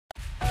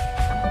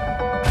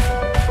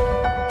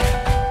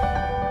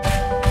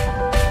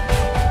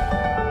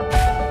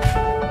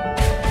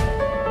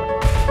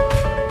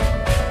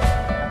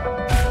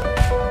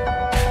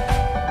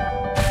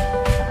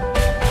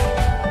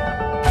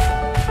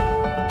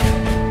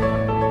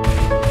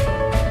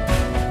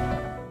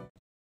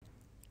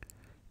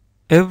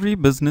Every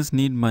business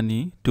need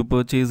money to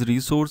purchase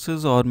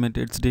resources or meet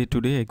its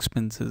day-to-day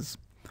expenses.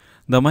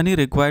 The money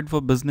required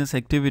for business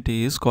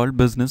activity is called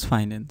business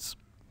finance.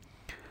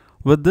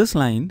 With this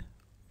line,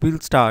 we'll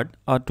start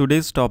our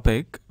today's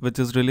topic, which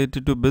is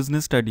related to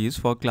business studies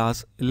for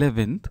class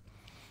 11th,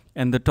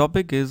 and the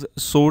topic is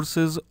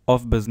sources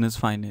of business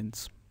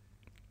finance.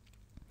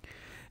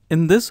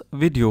 In this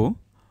video,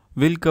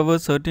 we'll cover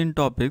certain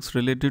topics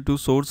related to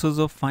sources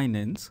of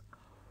finance,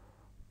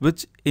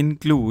 which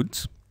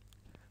includes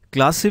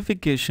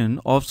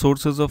classification of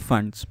sources of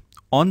funds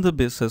on the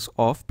basis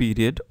of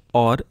period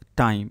or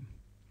time,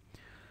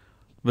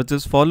 which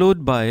is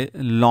followed by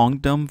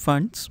long-term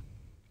funds,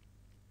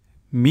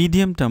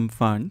 medium-term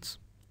funds,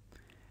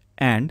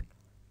 and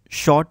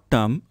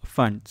short-term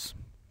funds.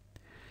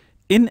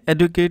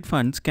 Inadequate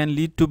funds can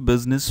lead to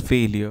business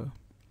failure.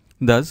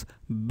 Thus,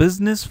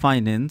 business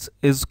finance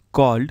is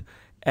called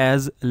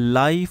as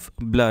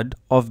lifeblood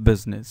of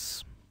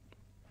business.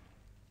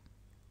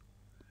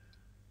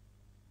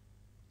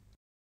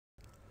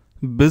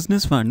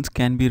 Business funds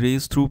can be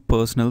raised through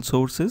personal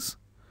sources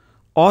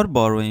or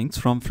borrowings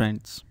from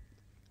friends,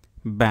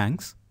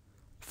 banks,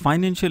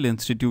 financial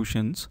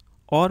institutions,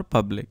 or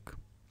public.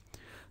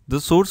 The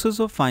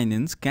sources of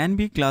finance can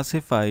be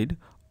classified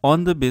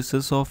on the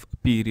basis of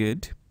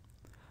period,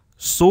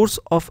 source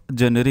of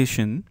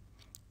generation,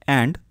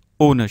 and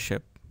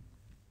ownership.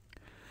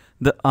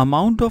 The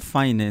amount of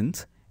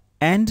finance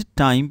and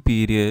time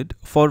period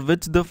for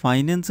which the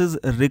finance is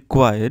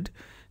required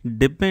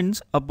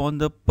depends upon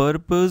the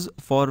purpose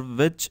for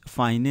which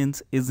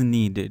finance is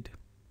needed.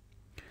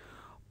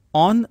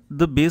 On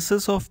the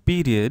basis of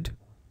period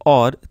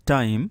or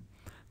time,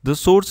 the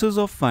sources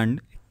of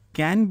fund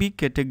can be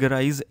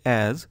categorized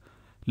as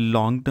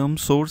long-term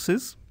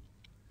sources,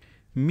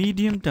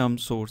 medium-term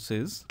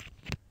sources,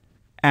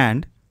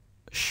 and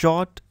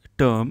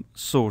short-term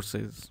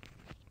sources.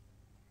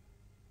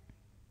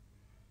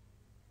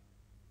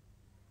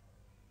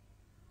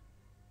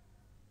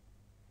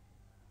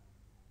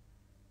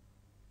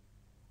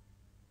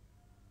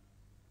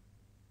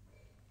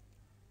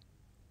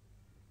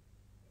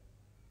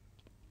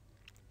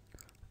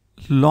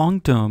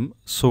 Long-term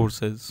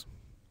sources.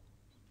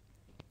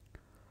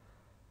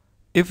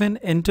 If an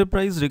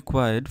enterprise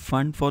required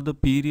fund for the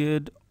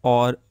period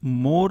or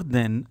more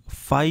than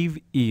 5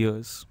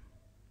 years,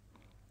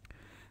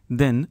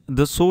 then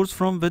the source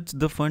from which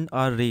the fund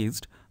are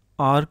raised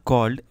are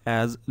called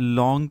as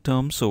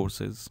long-term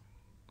sources.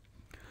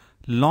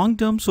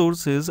 Long-term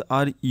sources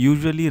are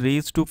usually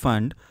raised to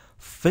fund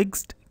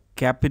fixed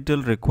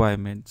capital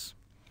requirements.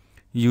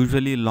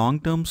 Usually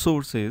long-term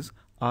sources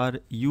are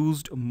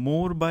used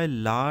more by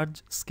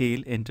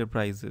large-scale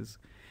enterprises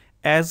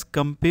as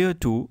compared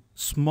to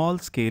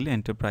small-scale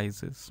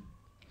enterprises.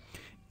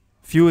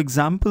 Few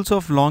examples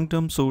of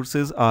long-term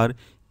sources are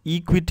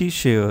equity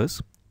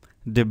shares,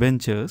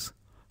 debentures,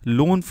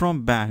 loan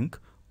from bank,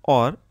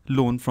 or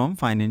loan from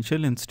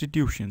financial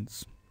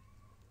institutions.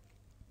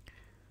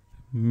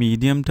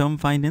 Medium-term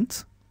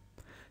finance.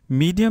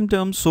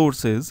 Medium-term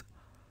sources,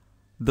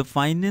 the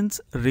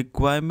finance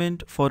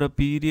requirement for a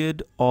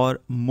period or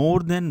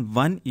more than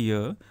 1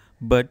 year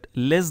but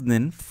less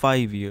than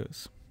 5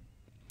 years.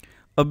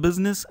 A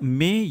business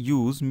may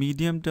use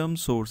medium-term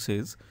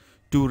sources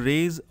to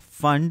raise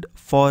fund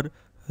for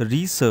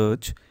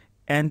research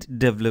and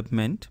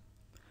development,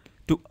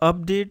 to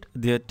update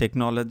their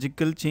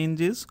technological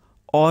changes,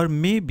 or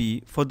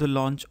maybe for the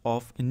launch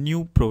of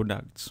new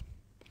products.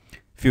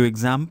 Few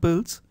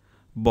examples: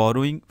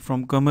 borrowing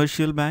from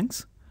commercial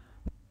banks,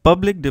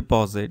 public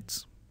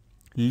deposits,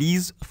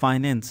 lease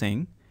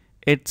financing,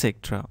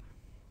 etc.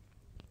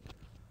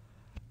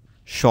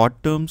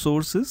 Short-term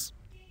sources.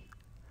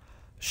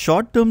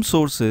 Short-term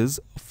sources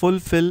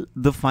fulfill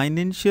the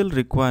financial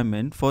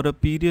requirement for a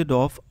period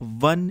of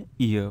 1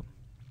 year.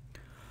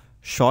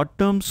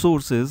 Short-term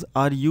sources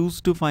are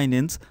used to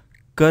finance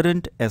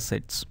current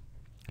assets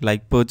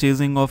like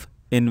purchasing of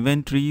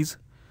inventories,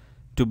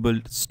 to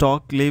build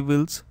stock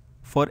levels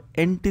for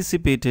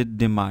anticipated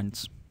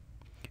demands,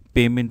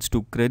 payments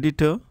to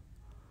creditor,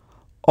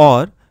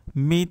 or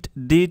meet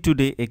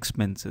day-to-day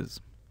expenses.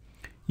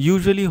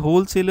 Usually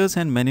wholesalers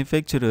and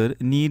manufacturers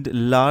need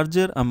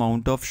larger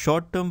amount of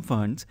short-term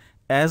funds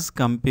as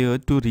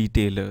compared to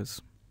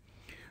retailers.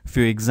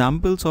 Few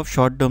examples of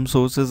short-term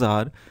sources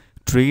are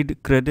trade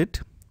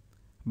credit,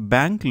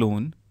 bank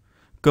loan,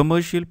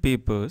 commercial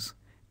papers,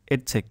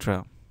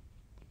 etc.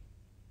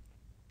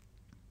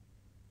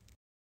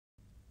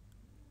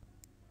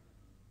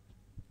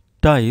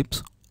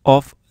 Types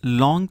of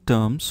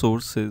long-term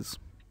sources.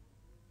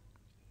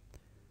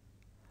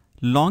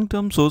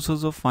 Long-term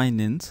sources of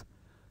finance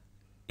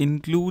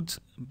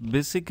includes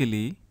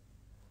basically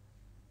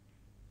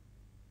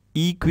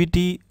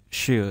equity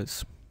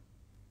shares,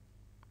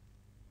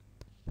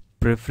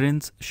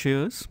 preference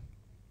shares,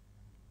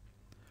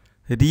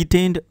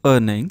 retained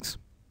earnings,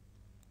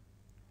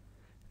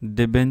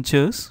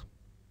 debentures,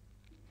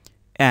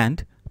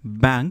 and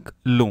bank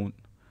loan.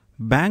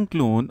 Bank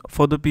loan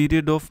for the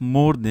period of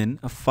more than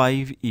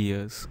 5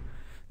 years.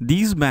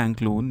 These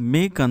bank loan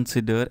may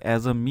consider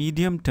as a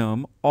medium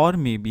term or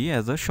maybe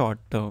as a short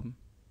term.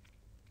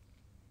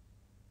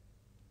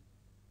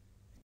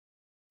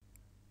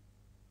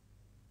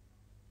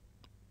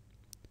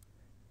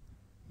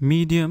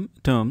 Medium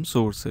term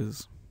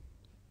sources.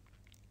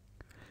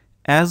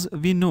 As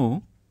we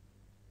know,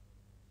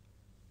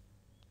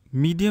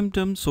 medium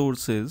term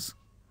sources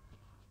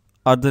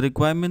are the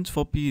requirements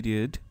for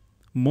period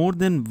more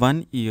than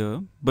 1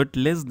 year but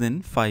less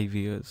than 5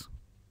 years.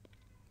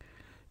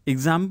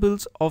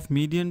 Examples of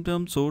medium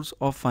term source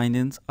of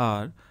finance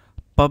are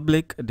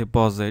public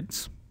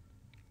deposits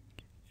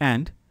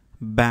and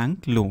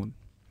bank loan.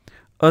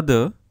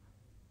 Other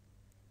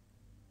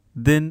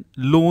than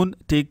loan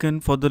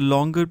taken for the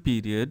longer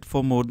period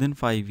for more than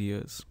 5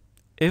 years.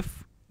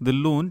 If the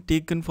loan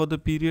taken for the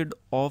period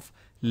of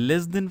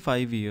less than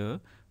 5 years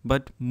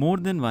but more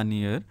than 1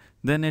 year,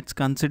 then it's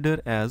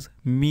considered as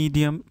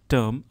medium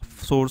term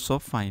source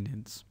of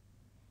finance.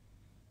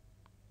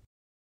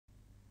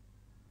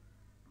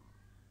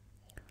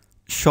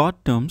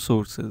 Short term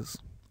sources.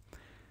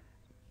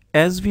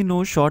 As we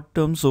know, short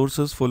term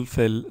sources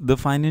fulfill the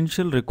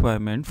financial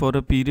requirement for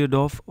a period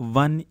of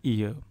 1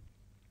 year.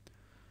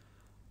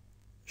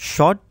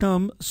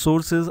 Short-term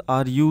sources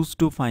are used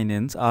to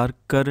finance our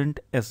current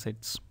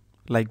assets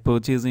like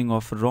purchasing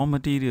of raw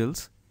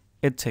materials,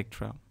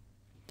 etc.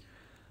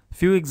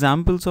 Few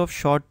examples of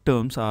short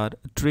terms are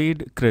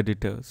trade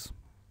creditors,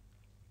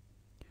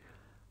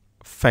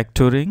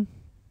 factoring,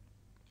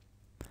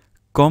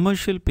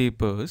 commercial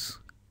papers,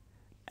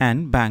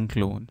 and bank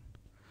loan.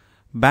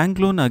 Bank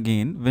loan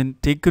again when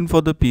taken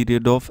for the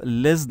period of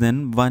less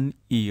than 1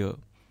 year.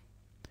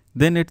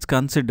 Then it's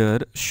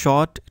considered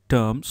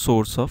short-term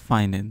source of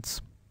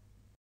finance.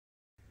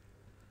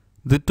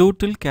 The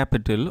total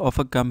capital of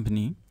a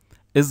company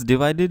is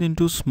divided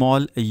into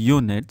small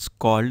units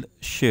called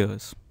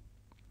shares.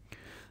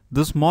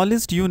 The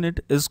smallest unit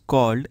is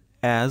called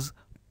as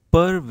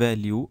per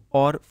value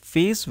or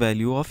face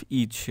value of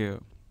each share.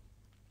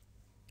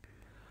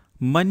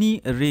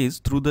 Money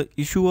raised through the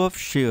issue of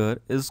share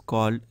is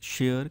called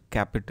share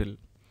capital,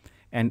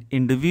 and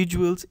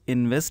individuals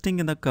investing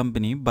in a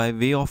company by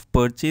way of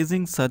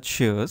purchasing such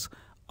shares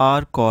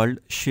are called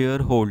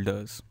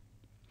shareholders.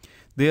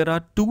 There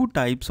are two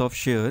types of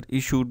share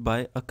issued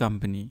by a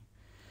company: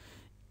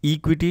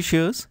 equity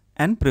shares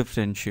and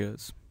preference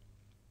shares.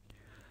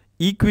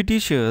 Equity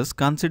shares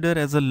consider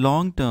as a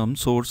long-term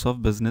source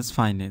of business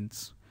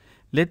finance.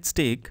 Let's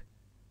take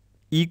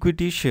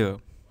equity share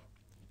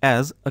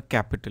as a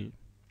capital.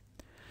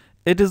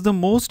 It is the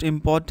most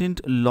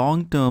important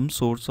long-term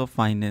source of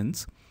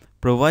finance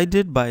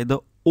provided by the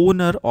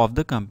owner of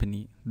the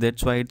company.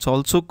 That's why it's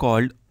also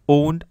called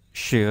owned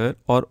share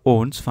or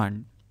owns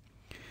fund.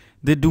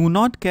 They do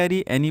not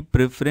carry any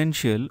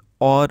preferential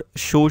or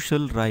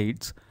social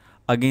rights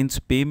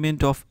against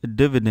payment of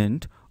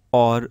dividend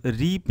or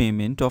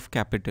repayment of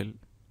capital.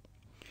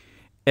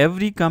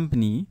 Every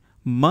company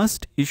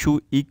must issue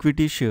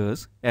equity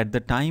shares at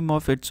the time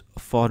of its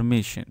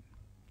formation.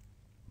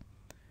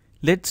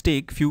 Let's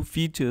take few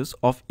features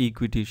of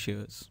equity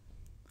shares.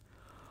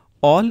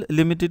 All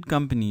limited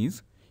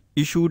companies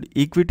issued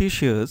equity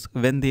shares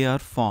when they are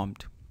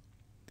formed.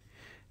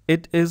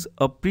 It is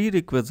a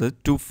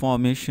prerequisite to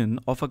formation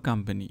of a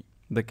company.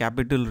 The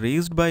capital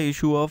raised by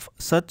issue of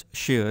such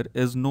share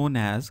is known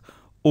as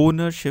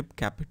ownership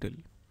capital.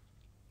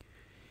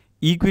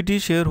 Equity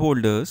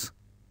shareholders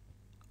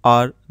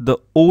are the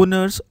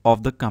owners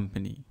of the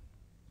company.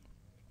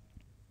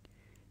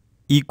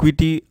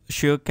 Equity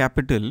share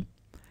capital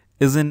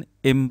is an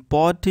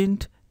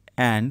important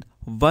and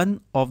one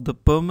of the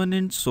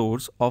permanent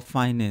source of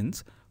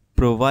finance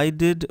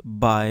provided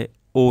by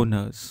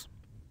owners.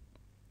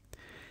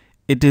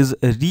 It is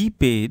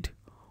repaid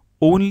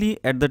only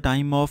at the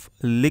time of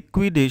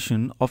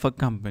liquidation of a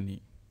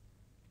company.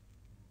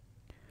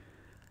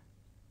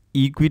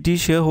 Equity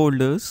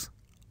shareholders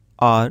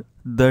are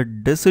the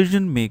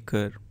decision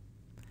maker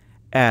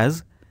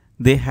as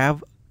they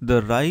have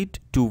the right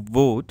to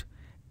vote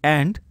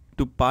and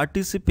to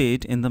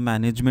participate in the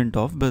management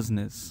of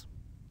business.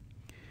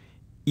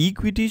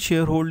 Equity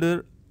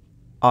shareholders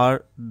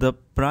are the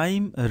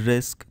prime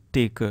risk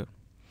taker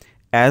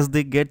as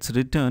they get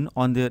return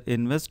on their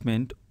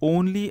investment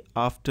only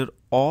after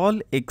all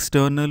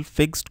external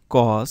fixed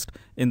costs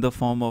in the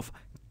form of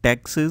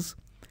taxes,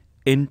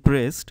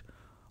 interest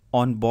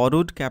on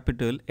borrowed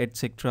capital,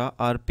 etc.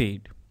 are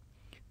paid.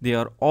 They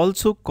are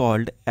also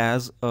called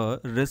as a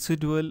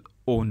residual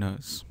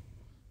owners.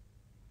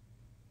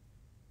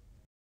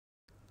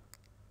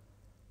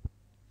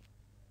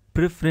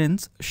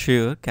 Preference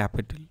share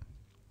capital.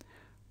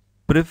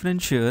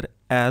 Preference share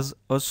as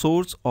a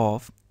source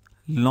of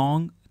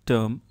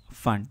long-term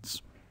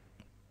funds.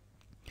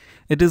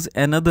 It is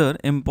another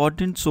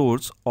important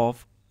source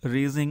of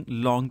raising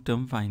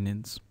long-term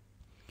finance.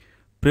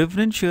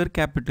 Preference share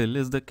capital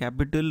is the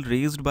capital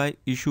raised by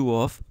issue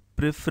of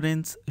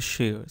preference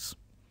shares.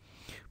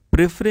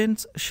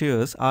 Preference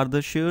shares are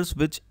the shares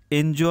which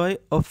enjoy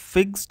a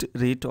fixed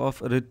rate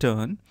of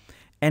return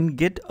and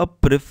get a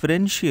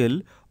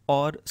preferential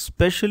or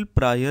special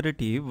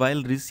priority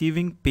while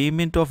receiving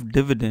payment of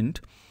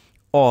dividend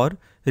or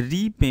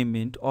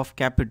repayment of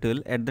capital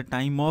at the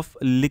time of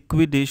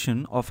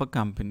liquidation of a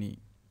company.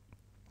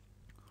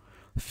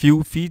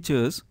 Few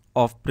features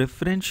of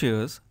preference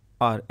shares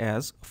are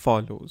as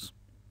follows.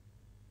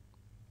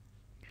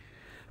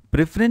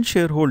 Preference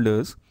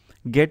shareholders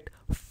get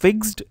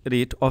fixed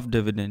rate of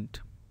dividend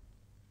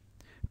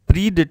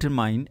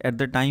predetermined at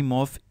the time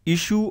of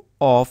issue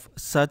of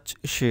such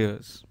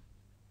shares.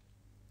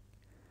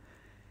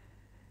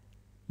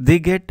 They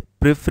get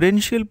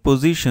preferential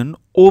position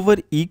over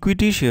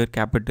equity share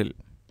capital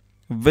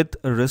with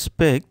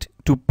respect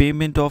to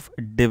payment of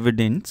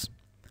dividends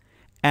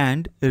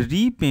and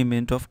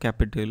repayment of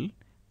capital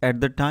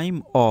at the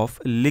time of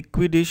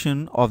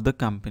liquidation of the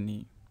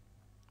company.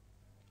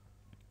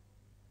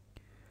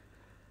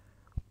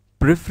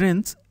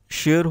 Preference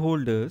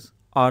shareholders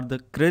are the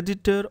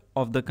creditor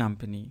of the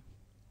company,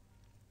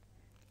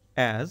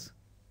 as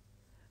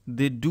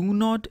they do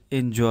not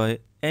enjoy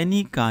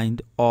any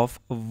kind of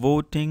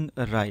voting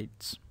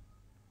rights.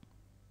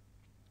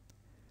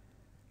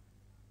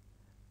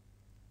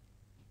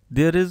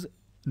 There is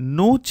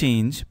no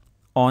change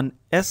on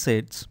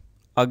assets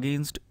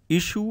against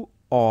issue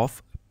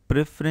of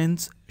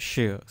preference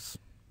shares.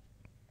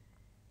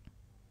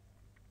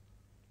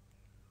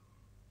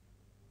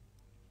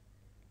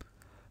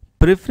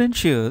 Preference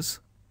shares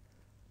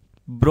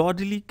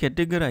broadly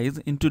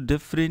categorized into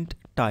different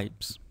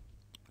types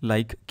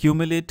like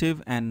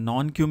cumulative and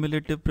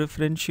non-cumulative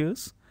preference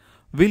shares.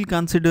 We'll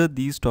consider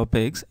these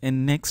topics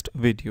in next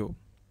video.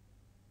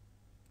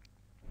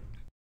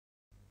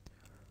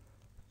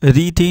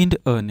 Retained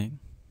earning.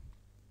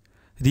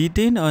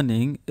 Retained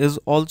earning is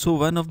also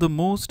one of the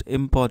most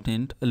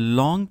important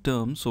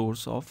long-term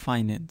source of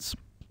finance.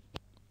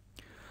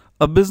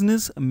 A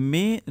business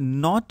may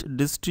not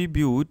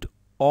distribute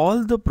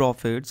all the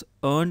profits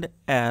earned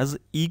as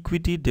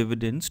equity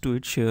dividends to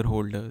its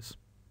shareholders.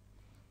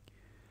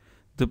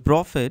 The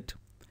profit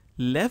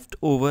left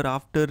over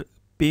after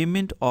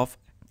payment of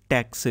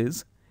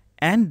taxes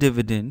and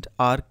dividend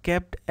are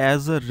kept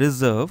as a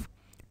reserve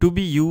to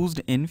be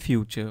used in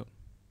future.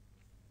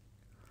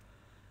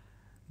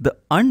 The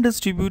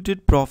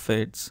undistributed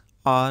profits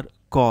are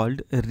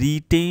called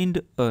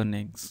retained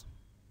earnings.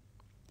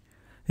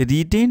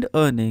 Retained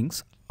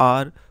earnings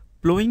are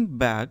plowing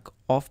back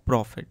of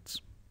profits.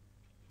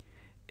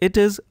 It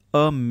is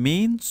a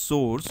main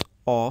source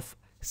of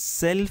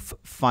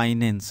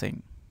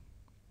self-financing.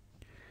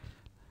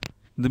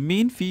 The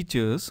main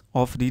features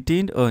of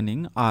retained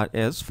earning are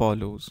as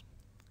follows.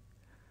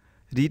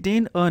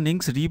 Retained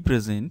earnings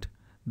represent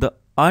the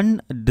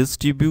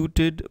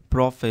undistributed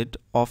profit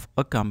of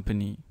a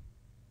company.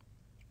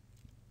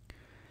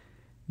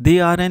 They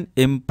are an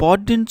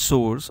important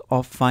source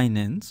of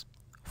finance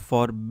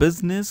for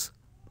business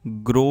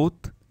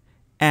growth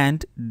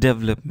and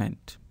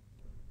development.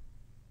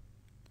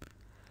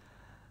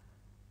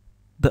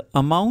 The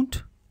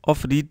amount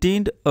of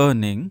retained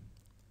earning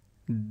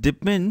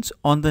depends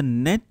on the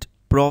net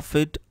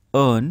profit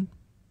earned,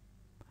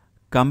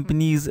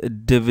 company's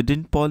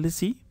dividend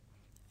policy,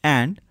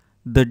 and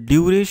the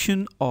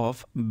duration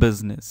of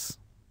business.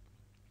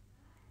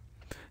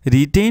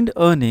 Retained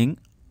earnings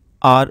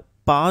are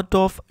part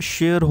of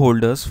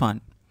shareholders'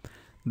 fund.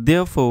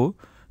 Therefore,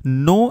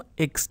 no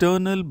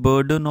external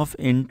burden of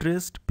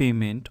interest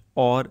payment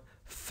or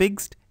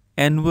fixed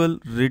annual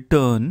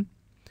return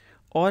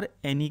or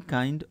any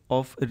kind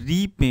of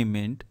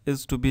repayment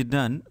is to be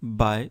done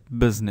by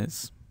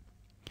business.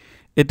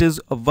 It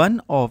is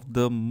one of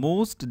the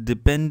most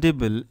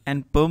dependable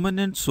and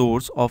permanent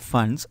source of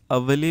funds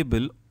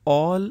available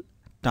all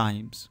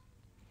times.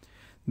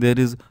 There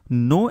is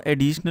no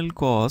additional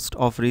cost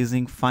of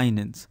raising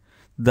finance.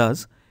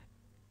 Thus,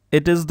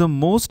 it is the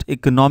most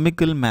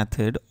economical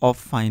method of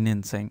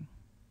financing.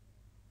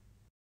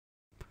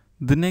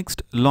 The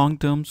next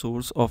long-term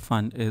source of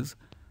fund is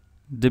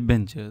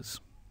debentures.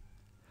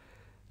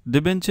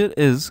 Debenture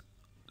is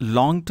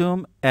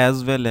long-term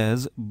as well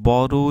as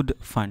borrowed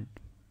fund.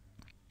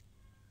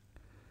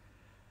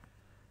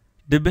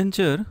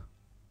 Debenture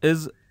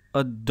is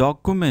a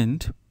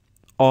document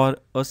or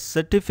a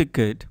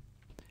certificate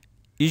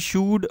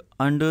issued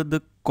under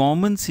the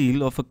common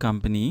seal of a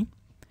company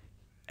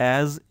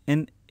as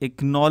an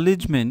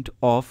acknowledgement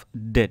of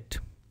debt.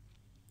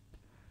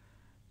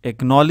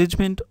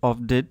 Acknowledgement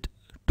of debt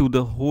to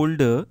the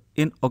holder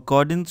in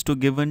accordance to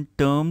given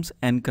terms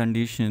and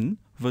condition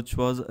which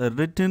was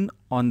written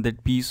on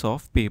that piece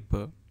of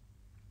paper.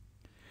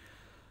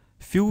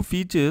 Few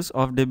features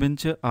of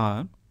debenture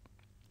are: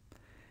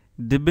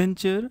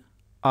 debenture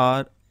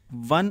are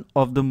one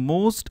of the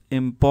most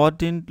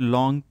important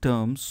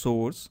long-term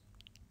source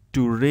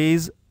to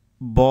raise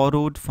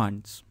borrowed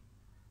funds.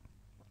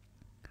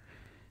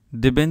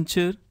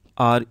 Debenture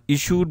are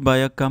issued by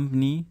a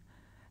company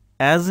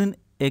as an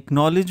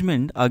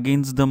acknowledgement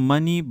against the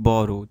money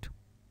borrowed.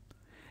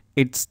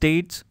 It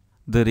states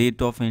the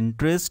rate of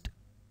interest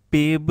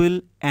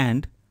payable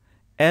and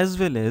as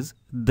well as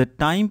the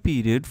time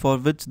period for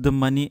which the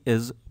money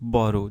is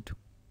borrowed.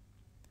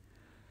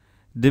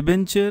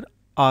 Debenture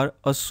are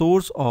a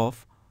source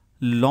of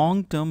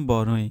long-term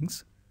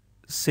borrowings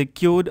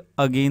secured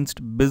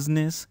against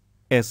business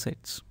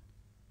assets.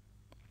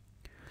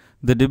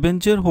 The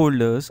debenture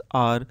holders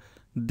are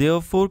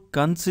therefore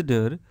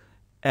considered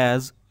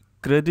as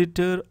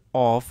creditor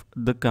of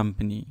the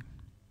company.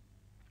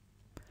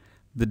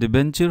 The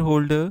debenture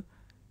holder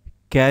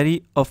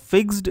carry a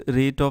fixed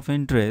rate of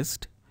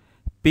interest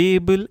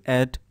payable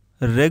at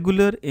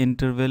regular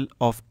interval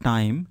of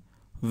time,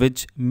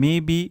 which may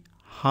be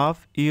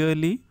half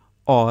yearly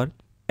or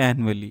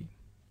annually.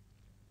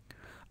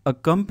 A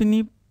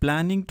company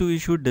planning to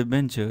issue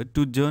debenture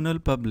to general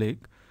public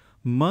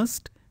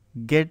must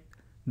get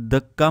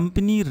the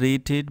company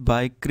rated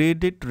by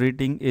credit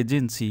rating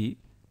agency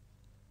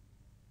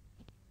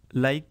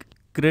like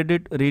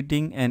Credit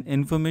Rating and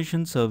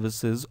Information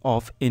Services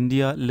of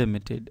India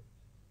Limited,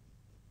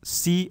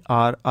 CRISIL.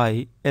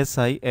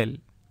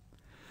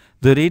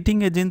 The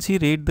rating agency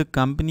rate the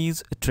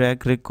company's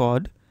track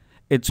record,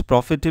 its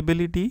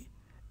profitability,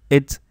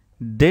 its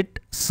debt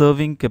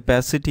serving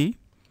capacity,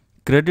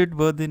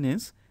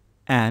 creditworthiness,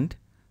 and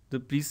the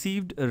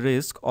perceived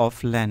risk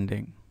of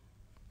lending.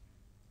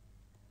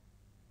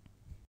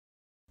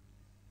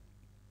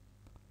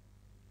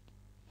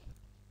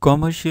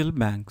 Commercial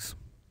banks.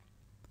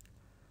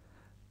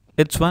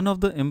 It's one of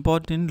the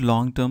important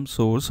long-term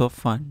source of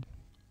fund.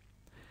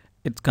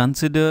 It's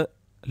considered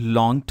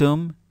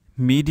long-term,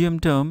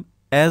 medium-term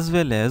as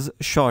well as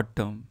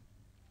short-term.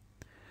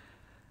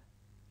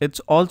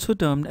 It's also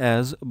termed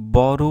as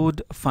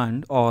borrowed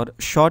fund or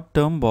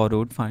short-term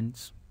borrowed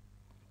funds.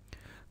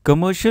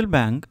 Commercial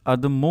banks are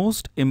the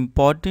most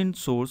important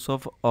source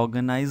of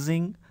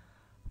organizing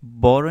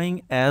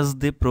borrowing as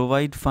they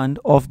provide fund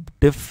of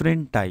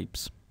different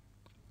types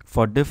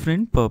for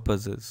different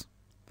purposes,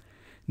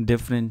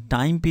 different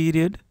time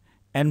period,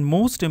 and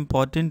most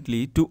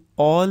importantly to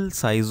all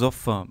size of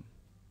firm.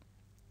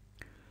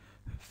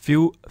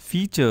 Few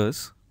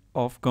features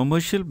of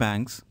commercial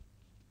banks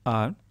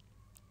are: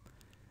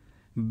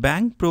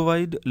 bank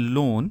provide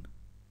loan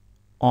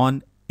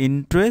on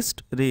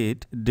interest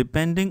rate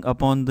depending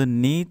upon the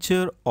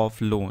nature of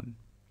loan,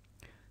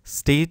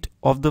 state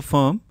of the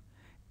firm,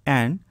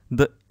 and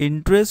the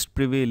interest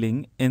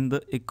prevailing in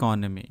the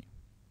economy.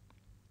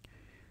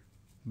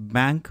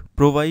 Bank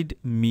provide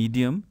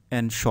medium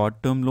and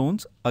short term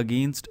loans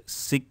against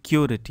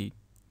security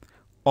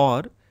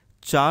or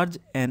charge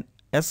an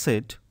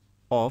asset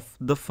of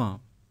the firm.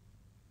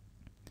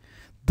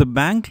 The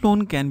bank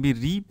loan can be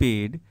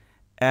repaid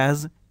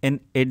as an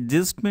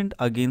adjustment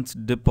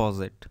against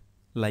deposit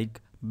like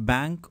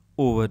bank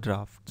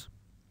overdrafts,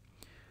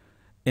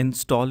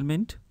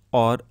 installment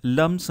or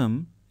lump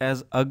sum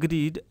as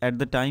agreed at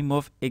the time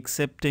of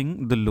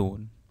accepting the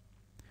loan.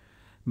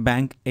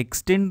 Bank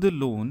extend the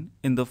loan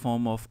in the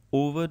form of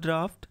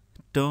overdraft,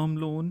 term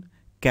loan,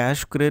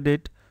 cash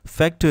credit,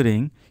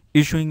 factoring,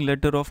 issuing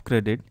letter of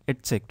credit,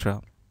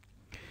 etc.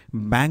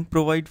 Bank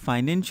provide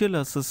financial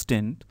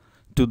assistance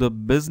to the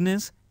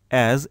business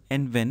as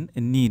and when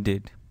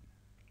needed.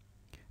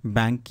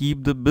 Bank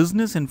keep the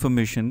business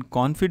information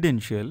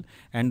confidential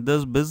and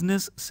thus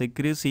business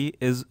secrecy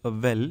is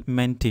well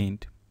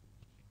maintained.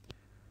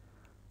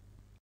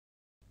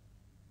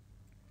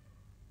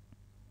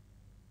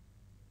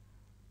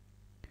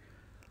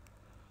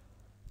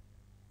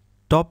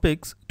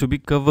 Topics to be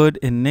covered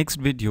in next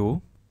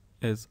video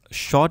is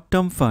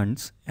short-term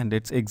funds and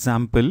its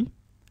example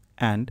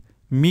and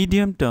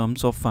medium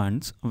terms of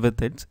funds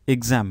with its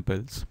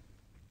examples.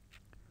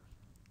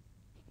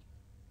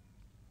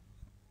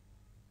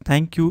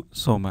 Thank you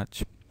so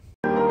much.